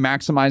you want to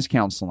maximize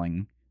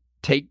counseling,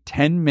 take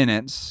 10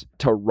 minutes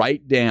to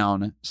write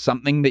down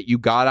something that you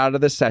got out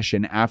of the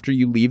session after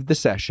you leave the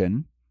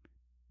session.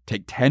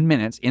 Take 10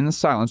 minutes in the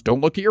silence.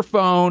 Don't look at your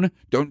phone.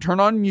 Don't turn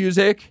on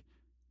music.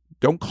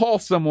 Don't call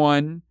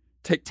someone.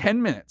 Take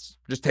 10 minutes.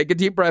 Just take a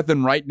deep breath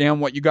and write down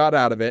what you got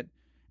out of it.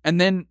 And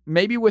then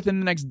maybe within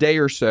the next day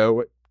or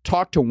so,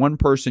 talk to one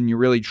person you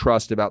really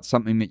trust about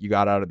something that you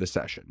got out of the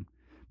session.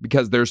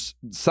 Because there's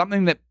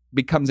something that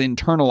becomes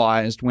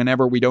internalized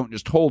whenever we don't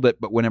just hold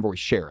it, but whenever we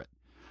share it.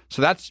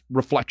 So that's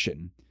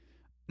reflection.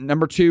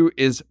 Number 2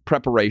 is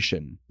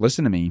preparation.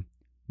 Listen to me.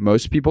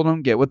 Most people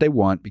don't get what they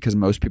want because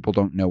most people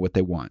don't know what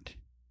they want.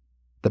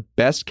 The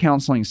best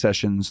counseling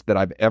sessions that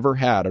I've ever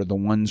had are the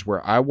ones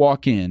where I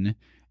walk in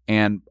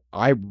and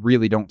I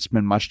really don't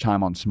spend much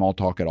time on small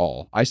talk at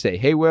all. I say,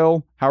 hey,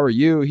 Will, how are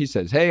you? He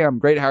says, hey, I'm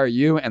great. How are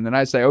you? And then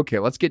I say, okay,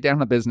 let's get down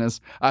to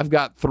business. I've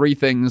got 3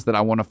 things that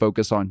I want to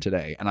focus on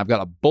today. And I've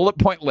got a bullet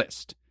point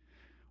list.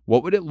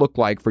 What would it look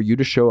like for you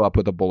to show up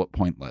with a bullet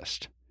point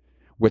list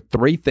with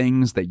 3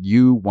 things that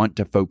you want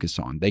to focus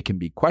on? They can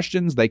be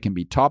questions, they can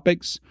be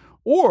topics,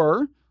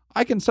 or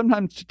I can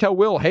sometimes tell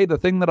Will, hey, the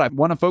thing that I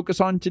want to focus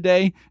on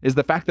today is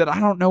the fact that I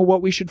don't know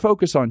what we should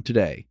focus on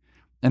today.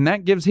 And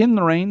that gives him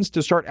the reins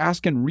to start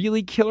asking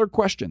really killer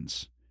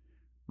questions,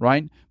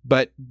 right?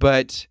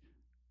 But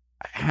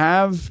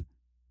have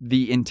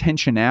the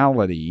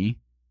intentionality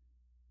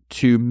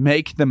to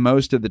make the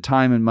most of the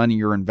time and money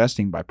you're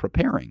investing by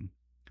preparing.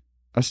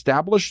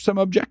 Establish some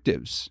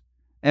objectives.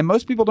 And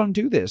most people don't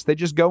do this. They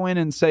just go in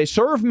and say,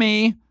 serve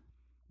me.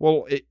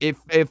 Well,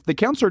 if the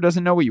counselor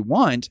doesn't know what you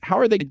want, how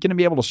are they going to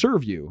be able to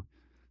serve you?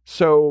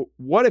 So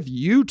what if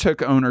you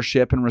took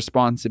ownership and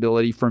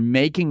responsibility for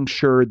making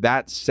sure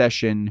that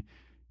session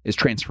is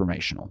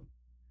transformational?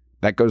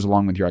 That goes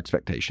along with your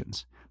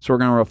expectations. So we're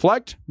going to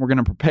reflect, we're going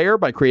to prepare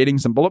by creating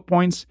some bullet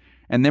points,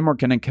 and then we're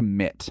going to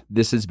commit.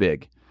 This is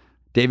big.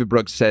 David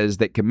Brooks says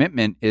that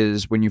commitment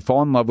is when you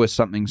fall in love with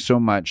something so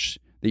much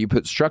that you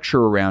put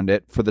structure around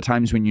it for the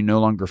times when you no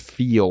longer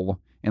feel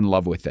in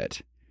love with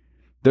it.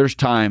 There's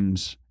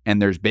times,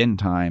 and there's been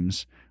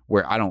times,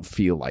 where I don't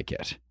feel like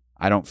it.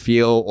 I don't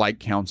feel like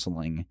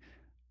counseling,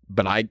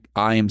 but I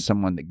am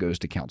someone that goes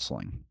to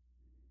counseling.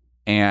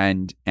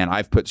 And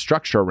I've put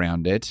structure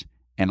around it,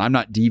 and I'm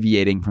not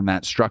deviating from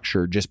that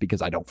structure just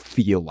because I don't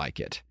feel like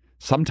it.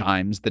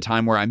 Sometimes the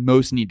time where I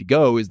most need to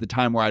go is the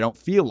time where I don't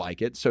feel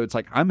like it. So it's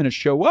like, I'm going to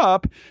show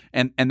up,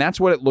 and that's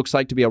what it looks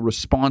like to be a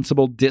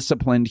responsible,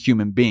 disciplined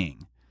human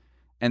being.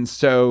 And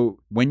so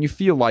when you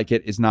feel like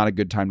it is not a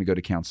good time to go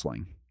to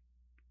counseling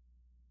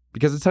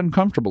because it's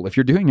uncomfortable. If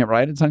you're doing it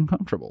right, it's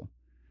uncomfortable.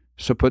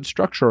 So put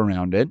structure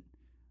around it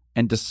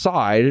and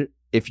decide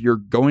if you're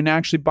going to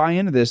actually buy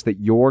into this, that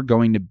you're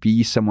going to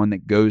be someone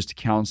that goes to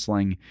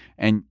counseling.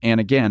 And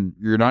again,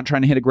 you're not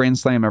trying to hit a grand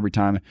slam every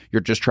time.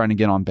 You're just trying to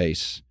get on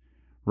base,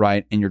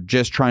 right? And you're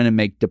just trying to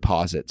make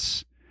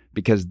deposits,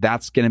 because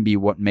that's going to be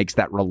what makes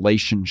that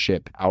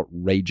relationship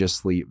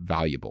outrageously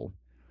valuable.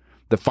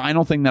 The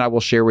final thing that I will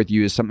share with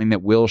you is something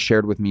that Will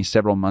shared with me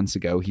several months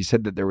ago. He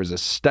said that there was a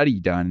study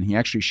done. He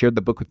actually shared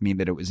the book with me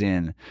that it was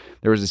in.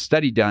 There was a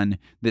study done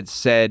that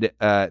said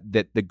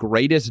that the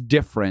greatest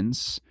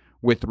difference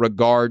with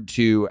regard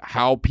to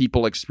how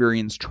people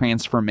experience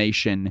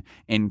transformation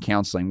in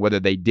counseling, whether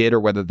they did or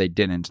whether they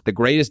didn't, the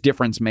greatest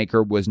difference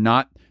maker was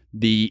not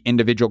the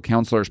individual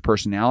counselor's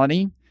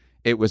personality.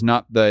 It was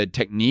not the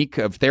technique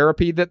of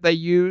therapy that they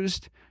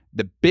used.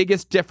 The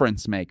biggest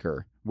difference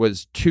maker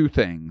was two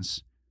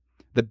things.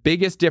 The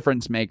biggest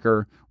difference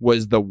maker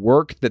was the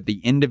work that the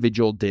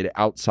individual did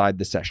outside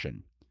the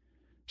session.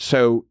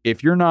 So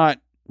if you're not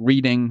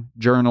reading,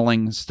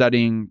 journaling,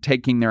 studying,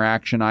 taking their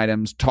action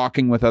items,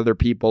 talking with other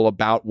people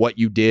about what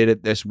you did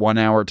at this 1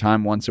 hour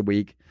time once a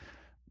week,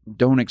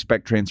 don't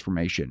expect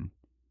transformation.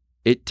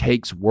 It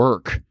takes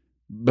work.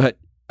 But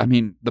I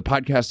mean, the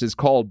podcast is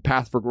called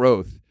Path for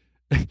Growth.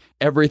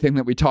 Everything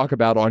that we talk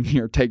about on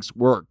here takes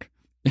work.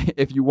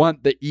 If you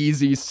want the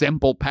easy,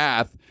 simple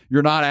path,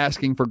 you're not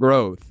asking for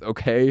growth,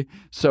 okay?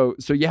 So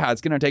yeah,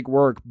 it's going to take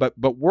work, but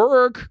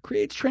work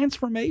creates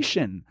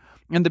transformation.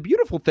 And the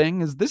beautiful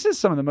thing is, this is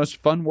some of the most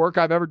fun work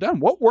I've ever done.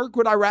 What work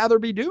would I rather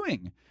be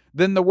doing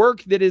than the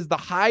work that is the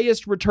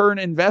highest return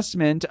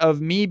investment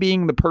of me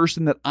being the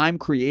person that I'm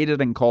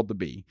created and called to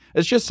be?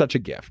 It's just such a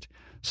gift.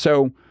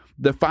 So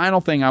the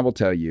final thing I will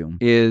tell you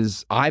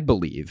is, I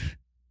believe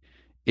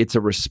it's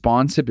a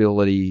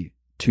responsibility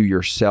to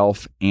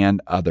yourself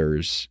and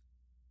others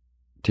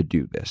to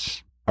do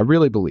this. I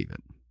really believe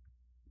it.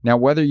 Now,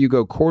 whether you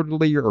go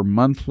quarterly or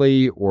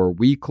monthly or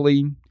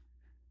weekly,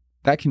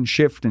 that can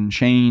shift and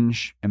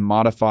change and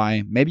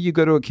modify. Maybe you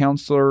go to a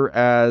counselor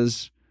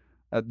as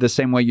the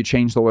same way you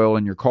change the oil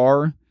in your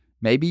car.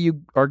 Maybe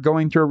you are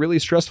going through a really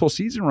stressful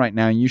season right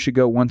now and you should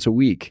go once a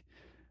week.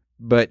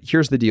 But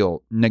here's the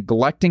deal.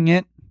 Neglecting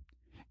it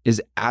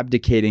is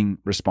abdicating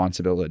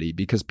responsibility,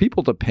 because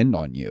people depend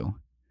on you.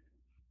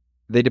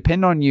 They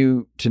depend on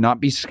you to not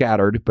be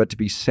scattered, but to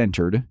be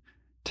centered,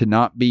 to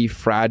not be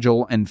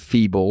fragile and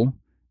feeble,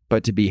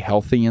 but to be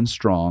healthy and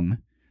strong.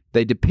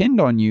 They depend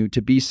on you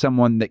to be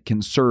someone that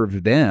can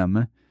serve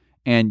them,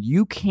 and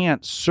you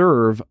can't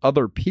serve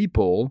other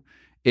people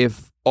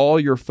if all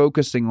you're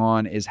focusing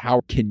on is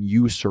how can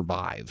you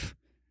survive.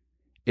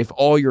 If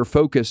all you're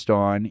focused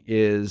on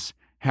is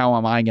how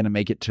am I going to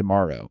make it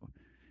tomorrow.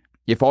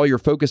 If all you're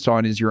focused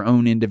on is your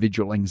own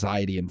individual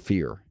anxiety and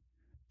fear.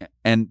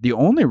 And the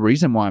only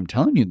reason why I'm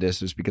telling you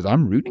this is because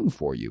I'm rooting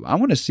for you. I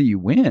want to see you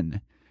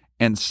win.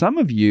 And some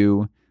of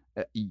you,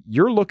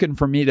 you're looking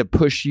for me to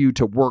push you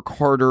to work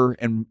harder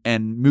and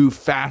move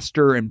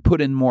faster and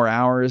put in more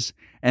hours.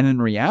 And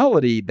in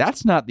reality,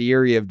 that's not the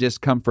area of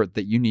discomfort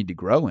that you need to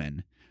grow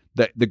in.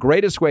 The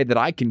greatest way that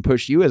I can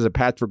push you as a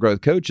Path for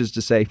Growth coach is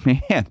to say,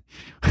 man,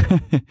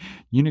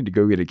 you need to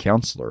go get a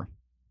counselor.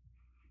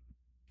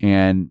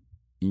 And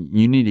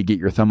you need to get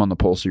your thumb on the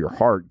pulse of your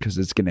heart, because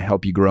it's going to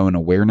help you grow in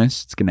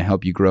awareness. It's going to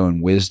help you grow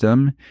in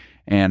wisdom,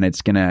 and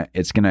it's going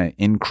to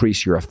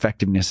increase your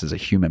effectiveness as a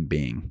human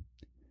being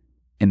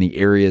in the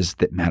areas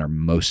that matter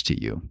most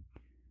to you,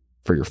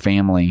 for your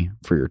family,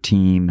 for your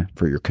team,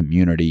 for your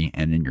community,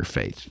 and in your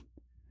faith.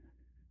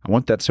 I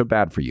want that so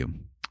bad for you.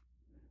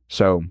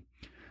 So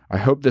I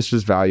hope this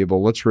was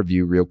valuable. Let's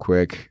review real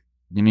quick.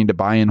 You need to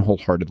buy in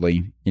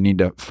wholeheartedly. You need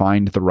to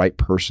find the right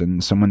person,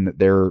 someone that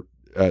their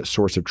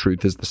source of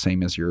truth is the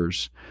same as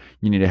yours.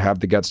 You need to have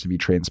the guts to be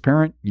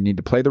transparent. You need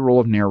to play the role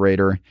of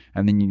narrator,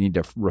 and then you need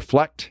to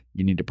reflect,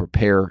 you need to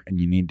prepare, and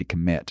you need to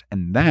commit.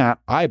 And that,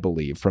 I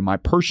believe, from my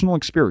personal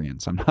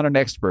experience, I'm not an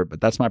expert, but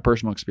that's my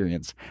personal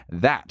experience,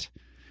 that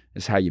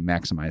is how you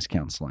maximize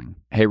counseling.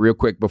 Hey, real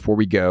quick before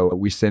we go,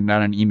 we send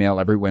out an email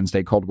every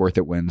Wednesday called Worth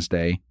It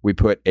Wednesday. We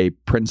put a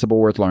principle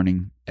worth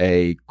learning,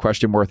 a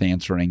question worth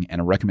answering, and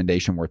a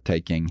recommendation worth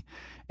taking.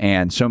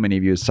 And so many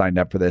of you have signed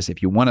up for this.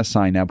 If you want to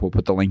sign up, we'll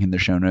put the link in the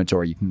show notes,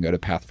 or you can go to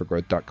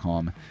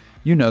pathforgrowth.com.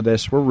 You know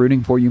this. We're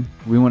rooting for you.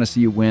 We want to see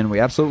you win. We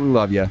absolutely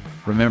love you.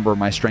 Remember,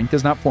 my strength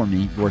is not for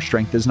me. Your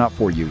strength is not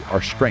for you.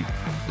 Our strength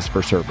is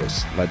for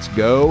service. Let's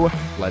go.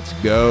 Let's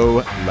go.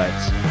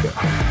 Let's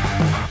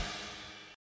go.